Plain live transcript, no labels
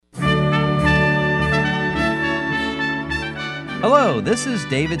Hello, this is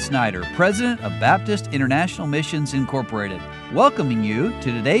David Snyder, President of Baptist International Missions Incorporated, welcoming you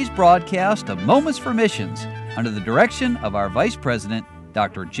to today's broadcast of Moments for Missions under the direction of our Vice President,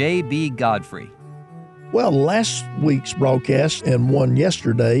 Dr. J.B. Godfrey. Well, last week's broadcast and one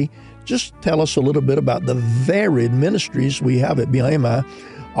yesterday just tell us a little bit about the varied ministries we have at BIMI.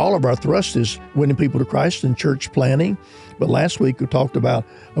 All of our thrust is winning people to Christ and church planting. But last week we talked about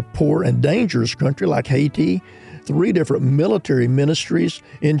a poor and dangerous country like Haiti, 3 different military ministries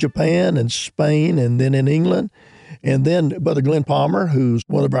in Japan and Spain and then in England. And then Brother Glenn Palmer, who's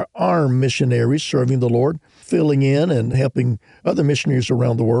one of our armed missionaries serving the Lord, filling in and helping other missionaries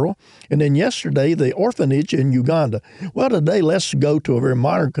around the world. And then yesterday, the orphanage in Uganda. Well, today, let's go to a very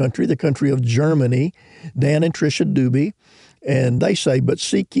modern country, the country of Germany. Dan and Tricia Doobie. And they say, "But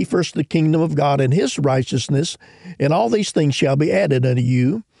seek ye first the kingdom of God and his righteousness, and all these things shall be added unto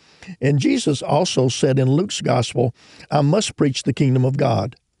you." And Jesus also said in Luke's gospel, "I must preach the kingdom of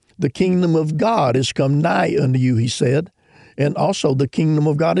God. The kingdom of God is come nigh unto you," he said. And also the kingdom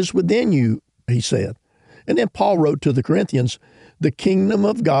of God is within you, he said. And then Paul wrote to the Corinthians, "The kingdom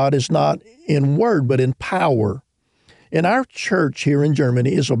of God is not in word, but in power." And our church here in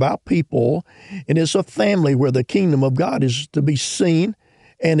Germany is about people and is a family where the kingdom of God is to be seen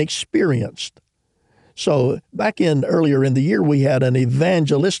and experienced. So earlier in the year, we had an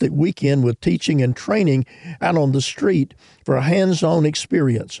evangelistic weekend with teaching and training out on the street for a hands-on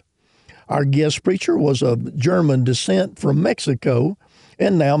experience. Our guest preacher was of German descent from Mexico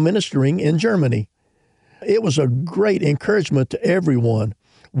and now ministering in Germany. It was a great encouragement to everyone.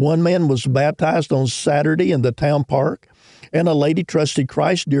 One man was baptized on Saturday in the town park, and a lady trusted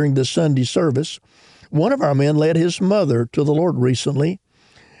Christ during the Sunday service. One of our men led his mother to the Lord recently,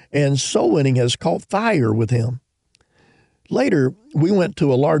 and soul winning has caught fire with him. Later, we went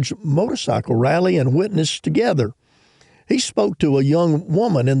to a large motorcycle rally and witnessed together. He spoke to a young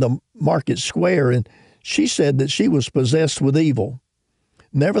woman in the market square, and she said that she was possessed with evil.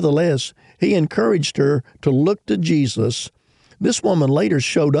 Nevertheless, he encouraged her to look to Jesus. This woman later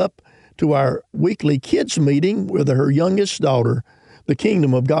showed up to our weekly kids meeting with her youngest daughter. The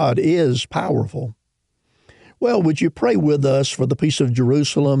kingdom of God is powerful. Well, would you pray with us for the peace of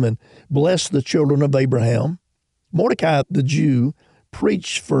Jerusalem and bless the children of Abraham? Mordecai the Jew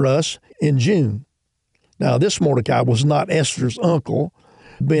preached for us in June. Now, this Mordecai was not Esther's uncle.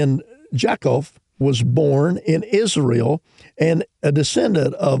 Ben Jacob was born in Israel and a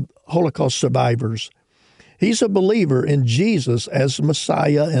descendant of Holocaust survivors. He's a believer in Jesus as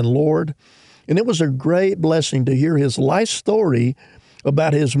Messiah and Lord, and it was a great blessing to hear his life story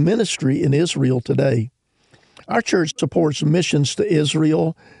about his ministry in Israel today. Our church supports missions to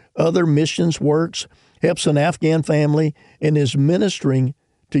Israel, other missions works, helps an Afghan family, and is ministering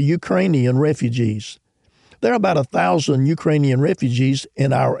to Ukrainian refugees. There are about 1,000 Ukrainian refugees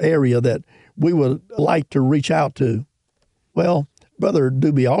in our area that we would like to reach out to. Well, Brother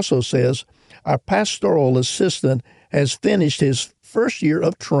Doobie also says, our pastoral assistant has finished his first year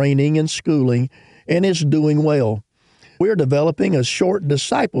of training and schooling and is doing well. We're developing a short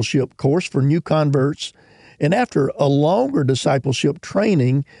discipleship course for new converts, and after a longer discipleship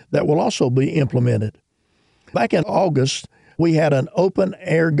training that will also be implemented. Back in August, we had an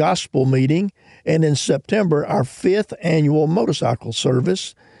open-air gospel meeting, and in September, our 5th annual motorcycle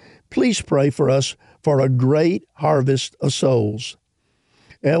service. Please pray for us for a great harvest of souls.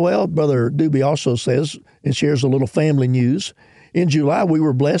 And well, Brother Doobie also says and shares a little family news. In July, we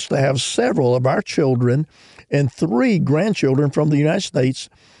were blessed to have several of our children and 3 grandchildren from the United States,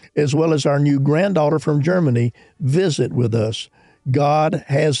 as well as our new granddaughter from Germany, visit with us. God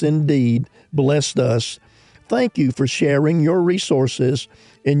has indeed blessed us. Thank you for sharing your resources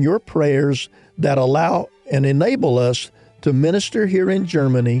and your prayers that allow and enable us to minister here in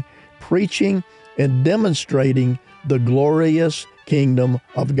Germany, preaching and demonstrating the glorious kingdom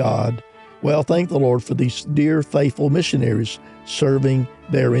of God. Well, thank the Lord for these dear, faithful missionaries serving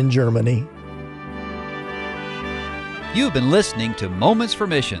there in Germany. You've been listening to Moments for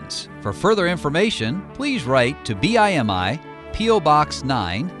Missions. For further information, please write to BIMI, P.O. Box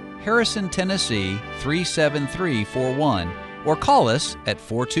 9, Harrison, Tennessee 37341, or call us at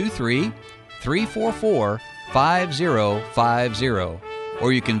 423-344-5050.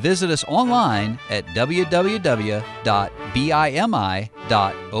 Or you can visit us online at www.bimi.org.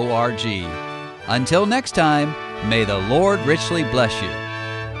 Until next time, may the Lord richly bless you.